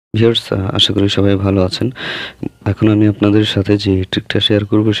Viewers, আশা করি সবাই ভালো আছেন। এখন আমি আপনাদের সাথে যে ট্রিকটা শেয়ার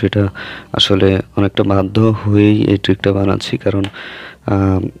করব সেটা আসলে অনেকটা বাধ্য হয়েই এই ট্রিকটা বানাচ্ছি। কারণ আ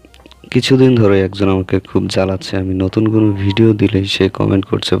কিছুদিন ধরে একজন আমাকে খুব জ্বালাচ্ছে। আমি নতুন কোনো ভিডিও দিলেই সে কমেন্ট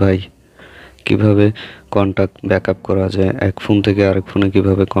করছে, "ভাই, কিভাবে কন্টাক্ট ব্যাকআপ করা যায়? এক ফোন থেকে আরেক ফোনে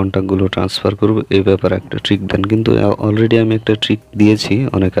কিভাবে কন্টাক্টগুলো ট্রান্সফার করব? এই ব্যাপারে একটা ট্রিক দেন।" কিন্তু অলরেডি আমি একটা ট্রিক দিয়েছি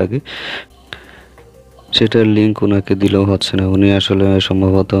অনেক আগে। সেটার লিঙ্ক ওনাকে দিলেও হচ্ছে না। উনি আসলে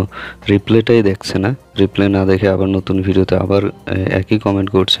সম্ভবত রিপ্লাইটাই দেখছে না। রিপ্লাই না দেখে আবার নতুন ভিডিওতে আবার একই কমেন্ট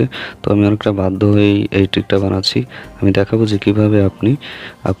করছে। তো আমি অনেকটা বাধ্য হয়েই এই ট্রিকটা বানাচ্ছি। আমি দেখাবো যে কিভাবে আপনি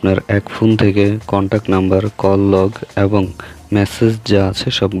আপনার এক ফোন থেকে কন্টাক্ট নাম্বার, কল লগ এবং মেসেজ যা আছে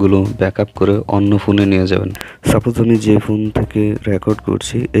সবগুলো ব্যাকআপ করে অন্য ফোনে নিয়ে যাবেন। সাপোজ আমি যে ফোন থেকে রেকর্ড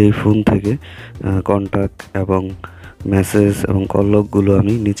করছি এই ফোন থেকে কন্টাক্ট এবং মেসেজ এবং কল লগগুলো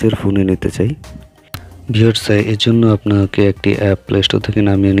আমি নিচের ফোনে নিতে চাই। ভিউয়ার্স, এর জন্য আপনাকে একটি অ্যাপ প্লে স্টোর থেকে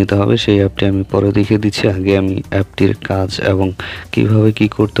নামিয়ে নিতে হবে। সেই অ্যাপটি আমি পরে দেখিয়ে দিচ্ছি। আগে আমি অ্যাপটির কাজ এবং কিভাবে কি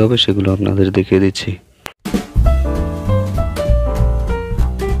করতে হবে সেগুলো আপনাদের দেখিয়ে দিচ্ছি।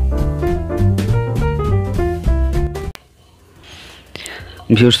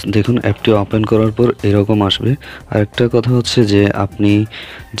 ভিউয়ার্স, দেখুন অ্যাপটি ওপেন করার পর এরকম আসবে। আরেকটা কথা হচ্ছে যে আপনি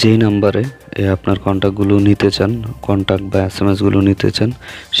যেই নাম্বারে আপনার কন্ট্যাক্টগুলো নিতে চান, কন্ট্যাক্ট বা এসএমএসগুলো নিতে চান,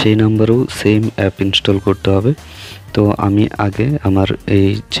 সেই নাম্বারেও সেম অ্যাপ ইনস্টল করতে হবে। তো আমি আগে আমার এই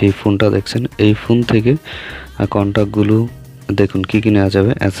যে ফোনটা দেখছেন এই ফোন থেকে কন্ট্যাক্টগুলো দেখুন কী কী নেওয়া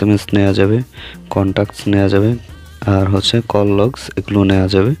যাবে। এসএমএস নেওয়া যাবে, কন্ট্যাক্টস নেওয়া যাবে, আর হচ্ছে কল লগস এগুলো নেওয়া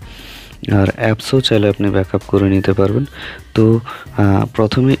যাবে। আর অ্যাপসও চাইলে আপনি ব্যাকআপ করে নিতে পারবেন। তো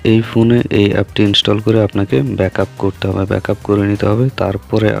প্রথমে এই ফোনে এই অ্যাপটি ইনস্টল করে আপনাকে ব্যাকআপ করতে হবে, ব্যাকআপ করে নিতে হবে।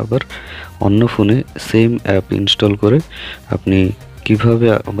 তারপরে আবার অন্য ফোনে সেম অ্যাপ ইনস্টল করে আপনি কিভাবে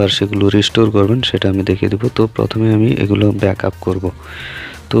আবার সেগুলো রিস্টোর করবেন সেটা আমি দেখিয়ে দেবো। তো প্রথমে আমি এগুলো ব্যাকআপ করব।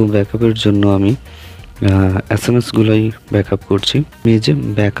 তো ব্যাকআপের জন্য আমি এসএমএসগুলোই ব্যাকআপ করছি। আমি যে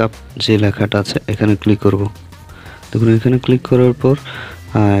ব্যাকআপ যে লেখাটা আছে এখানে ক্লিক করব। দেখুন এখানে ক্লিক করার পর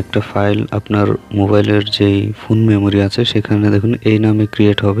একটা ফাইল আপনার মোবাইলের যেই ফোন মেমোরি আছে সেখানে দেখুন এই নামে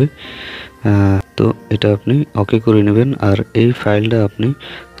ক্রিয়েট হবে। তো এটা আপনি ওকে করে নেবেন। আর এই ফাইলটা আপনি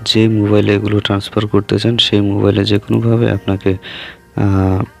যে মোবাইলে এগুলো ট্রান্সফার করতে চান সেই মোবাইলে যে কোনোভাবে আপনাকে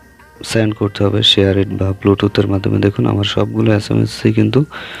সেন্ড করতে হবে, শেয়ার ইট বা ব্লুটুথের মাধ্যমে। দেখুন আমার সবগুলো এসএমএসই কিন্তু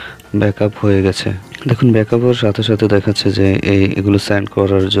ব্যাকআপ হয়ে গেছে। দেখুন ব্যাকআপ হওয়ার সাথে সাথে দেখাচ্ছে যে এগুলো সেন্ড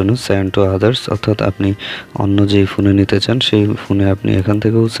করার জন্য সেন্ড টু আদার্স, অর্থাৎ আপনি অন্য যেই ফোনে নিতে চান সেই ফোনে আপনি এখান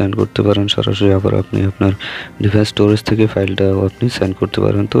থেকেও সেন্ড করতে পারেন সরাসরি। আবার আপনি আপনার ডিভাইস স্টোরেজ থেকে ফাইলটাও আপনি সেন্ড করতে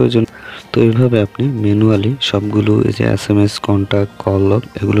পারেন। তো এইভাবে আপনি ম্যানুয়ালি সবগুলো এই যে এসএমএস, কন্ট্যাক্ট, কল লগ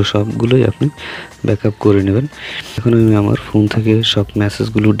এগুলো সবগুলোই আপনি ব্যাকআপ করে নেবেন। এখন আমি আমার ফোন থেকে সব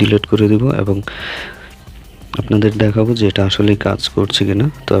মেসেজগুলো ডিলিট করে দিব এবং আপনাদের দেখাবো যে এটা আসলেই কাজ করছে কিনা।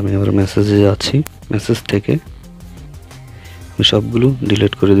 তো আমি আবার মেসেজে যাচ্ছি, মেসেজ থেকে আমি সবগুলো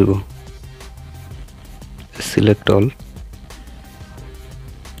ডিলিট করে দিব। Select all,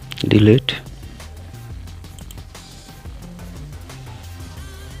 delete.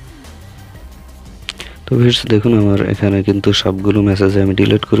 তো ভিউয়ার্স দেখুন আমার এখানে কিন্তু সবগুলো মেসেজ আমি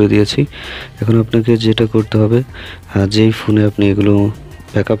ডিলিট করে দিয়েছি। এখন আপনাকে যেটা করতে হবে, যেই ফোনে আপনি এগুলো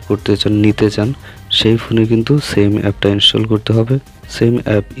ব্যাকআপ করতে চান, নিতে চান, সেই ফোনে কিন্তু সেম অ্যাপটা ইনস্টল করতে হবে। সেম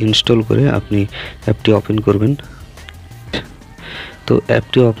অ্যাপ ইনস্টল করে আপনি অ্যাপটি ওপেন করবেন। তো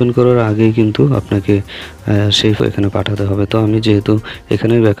অ্যাপটি ওপেন করার আগেই কিন্তু আপনাকে সেই এখানে পাঠাতে হবে। তো আমি যেহেতু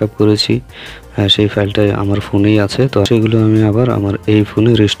এখানে ব্যাকআপ করেছি, সেই ফাইলটা আমার ফোনেই আছে, তো সেগুলো আমি আবার আমার এই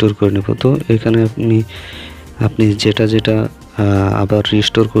ফোনে রিস্টোর করে নেব। তো এখানে আপনি যেটা যেটা আবার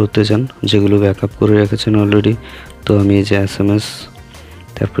রিস্টোর করতে চান, যেগুলো ব্যাকআপ করে রেখেছেন অলরেডি, তো আমি এই যে এসএমএস,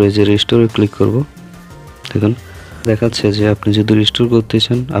 তারপরে যে রিস্টোরে ক্লিক করব। দেখুন দেখাচ্ছে যে আপনি যদি রিস্টোর করতে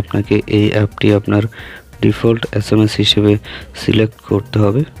চান আপনাকে এই অ্যাপটি আপনার ডিফল্ট এসএমএস হিসেবে সিলেক্ট করতে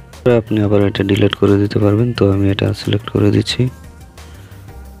হবে। আপনি আবার এটা ডিলিট করে দিতে পারবেন। তো আমি এটা সিলেক্ট করে দিচ্ছি,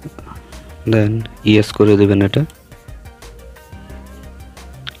 দেন ইয়েস করে দেবেন এটা,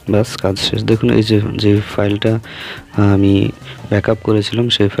 বাস কাজ শেষ। দেখুন এই যে ফাইলটা আমি ব্যাকআপ করেছিলাম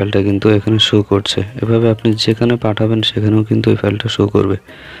সেই ফাইলটা কিন্তু এখানে শো করছে। এভাবে আপনি যেখানে পাঠাবেন সেখানেও কিন্তু এই ফাইলটা শো করবে।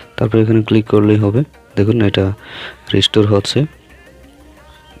 তারপর এখানে ক্লিক করলেই হবে। দেখুন এটা রিস্টোর হচ্ছে।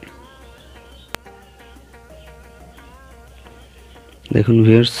 দেখুন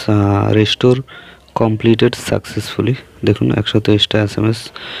ভিউয়ার্স, রিস্টোর কমপ্লিটেড সাকসেসফুলি। দেখুন 123টা এসএমএস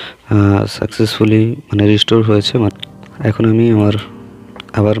সাকসেসফুলি মানে রিস্টোর হয়েছে। এখন আমি আমার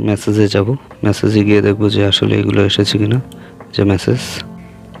আবার মেসেজে যাব। মেসেজে গিয়ে দেখব যে আসলে এগুলো এসেছে কিনা, যে মেসেজ।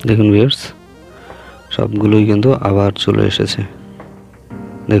 দেখুন ভিউয়ার্স সবগুলোই কিন্তু আবার চলে এসেছে।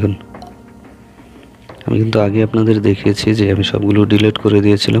 দেখুন আমি কিন্তু আগে আপনাদের দেখিয়েছি যে আমি সবগুলো ডিলিট করে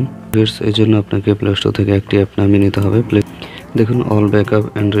দিয়েছিলাম। এই জন্য আপনাকে প্লে স্টোর থেকে একটি অ্যাপ নামিয়ে নিতে হবে। দেখুন অল ব্যাকআপ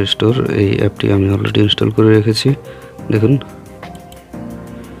অ্যান্ড রেস্টোর, এই অ্যাপটি আমি অলরেডি ইনস্টল করে রেখেছি। দেখুন,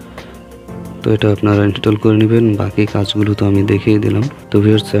 তো এটা আপনারা ইনস্টল করে নেবেন। বাকি কাজগুলো তো আমি দেখিয়ে দিলাম। তো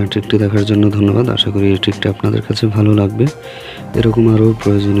ভিউয়ার্স, ট্রিকটি দেখার জন্য ধন্যবাদ। আশা করি এই ট্রিকটা আপনাদের কাছে ভালো লাগবে। এরকম আরও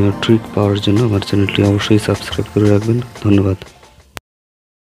প্রয়োজনীয় ট্রিক পাওয়ার জন্য আমার চ্যানেলটি অবশ্যই সাবস্ক্রাইব করে রাখবেন। ধন্যবাদ।